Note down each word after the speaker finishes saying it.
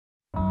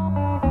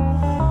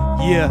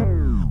Yeah,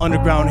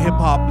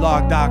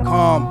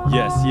 UndergroundHipHopBlog.com.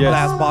 Yes, yes.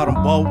 Glass Bottom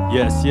Boat.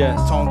 Yes,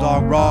 yes. Tone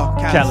Dog Raw.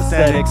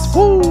 Calisthenics.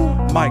 Woo!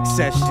 Mike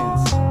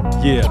Sessions.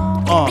 Yeah.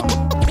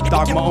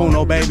 Dogma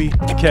Uno, baby.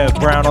 Kev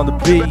Brown on the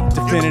beat.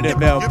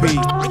 Definitive LP.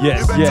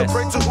 Yes, yes.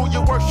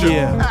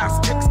 Yeah.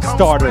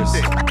 Starters.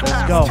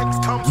 Let's go.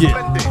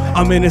 Yeah.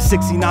 I'm in a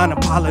 69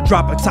 Impala,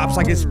 dropping tops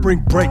like it's spring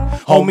break.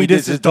 Homie,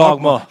 this is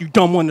Dogma. You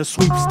dumb on the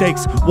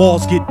sweepstakes.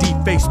 Walls get deep,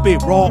 face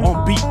spit raw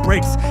on beat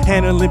breaks.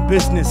 Handling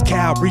business,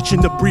 cow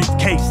reaching the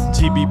briefcase.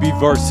 GBB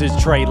versus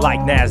Trey like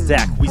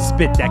NASDAQ. We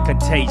spit that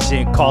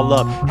contagion, call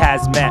up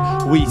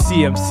hazmat. We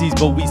CMCs,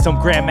 but we some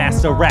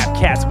grandmaster rap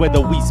cats.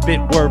 Whether we spit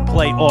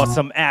wordplay or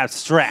some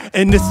abstract.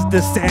 And this is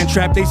the sand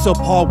trap, they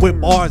subpar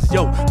with bars.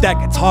 Yo, that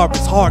guitar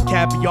is hard,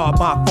 caviar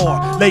by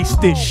far. Lace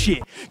this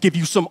shit, give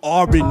you some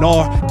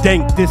R&R.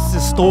 Dank, this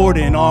is stored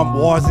in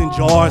armoires and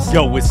jars.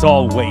 Yo, it's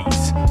always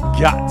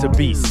got to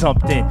be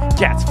something.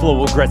 Cats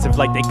flow aggressive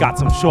like they got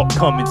some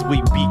shortcomings.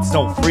 We beats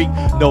don't freak,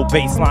 no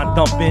baseline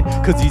thumping.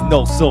 Cause these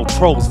no-soul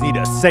trolls need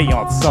a say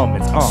on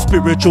summons.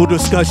 Spiritual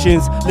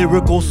discussions,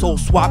 lyrical soul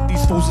swap.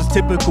 These fools is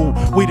typical.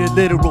 We the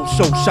literal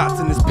show shots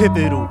and it's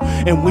pivotal.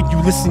 And when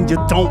you listen, you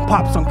don't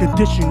pop some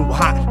conditional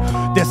hot.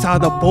 That's how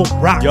the boat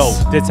rocks. Yo,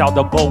 that's how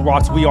the boat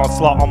rocks. We on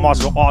slot on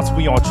martial arts.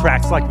 We on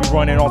tracks like we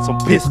running on some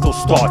pistol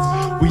starts.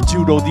 We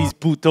judo these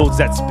putos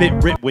that spit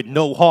rip with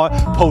no heart.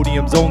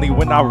 Podiums only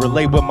when I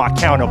relate with my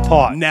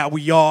counterpart. Now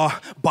we are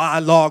by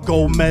law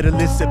gold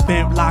medalists,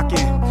 event locking,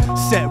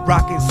 set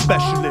rocking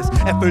specialists.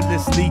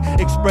 Effortlessly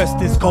express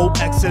this cold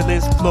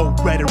excellence, flow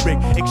rhetoric,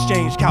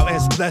 exchange cow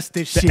as bless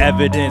this shit. The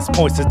evidence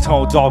points to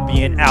Tone Dog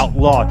being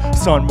outlawed.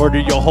 Son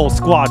murdered your whole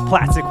squad,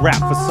 plastic rap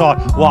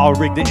facade. While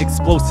rig the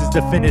explosives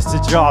to finish the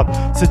job.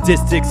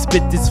 Sadistic,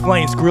 spit these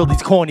flames, grill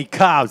these corny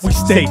cobs. We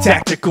stay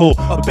tactical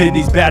up in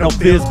these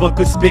battlefields, but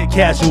could spit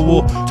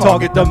casual.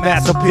 Target the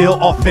mass appeal,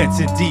 offense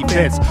and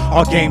defense.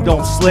 Our game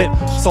don't slip.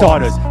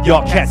 Starters,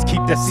 y'all cats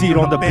keep that seat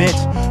on the bench.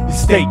 We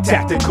stay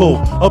tactical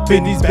up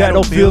in these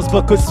battlefields,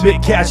 but could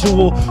spit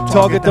casual.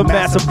 Target the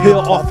mass appeal,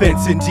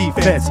 offense and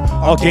defense.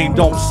 Our game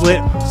don't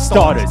slip.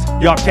 Starters,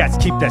 y'all cats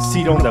keep that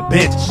seat on the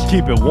bench.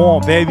 Keep it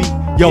warm, baby.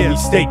 Yo, we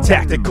stay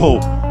tactical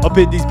up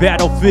in these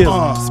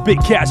battlefields. Spit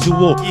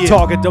casual.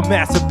 Target the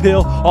mass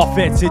appeal,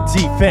 offense and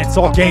defense.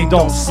 Our game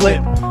don't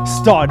slip.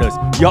 Starters,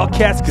 y'all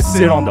cats can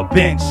sit on the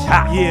bench.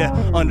 Ha. Yeah,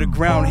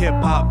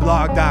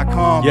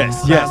 UndergroundHipHopBlog.com.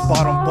 Yes, yes. Glass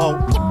Bottom Boat.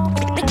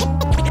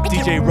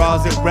 DJ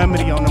Roz and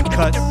Remedy on them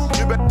cuts.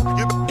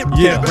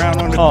 Yeah, Brown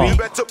on the beat.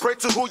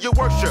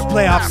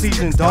 Playoff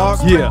season, dog.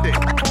 Yeah,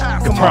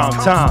 Come prime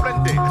on. time.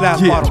 Glass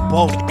Bottom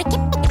Boat.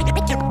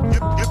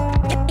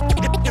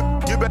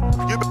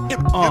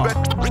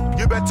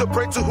 You better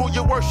pray to who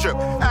you worship.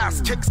 Ass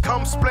kicks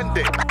come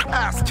splendid.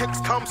 Ass kicks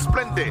come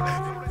splendid.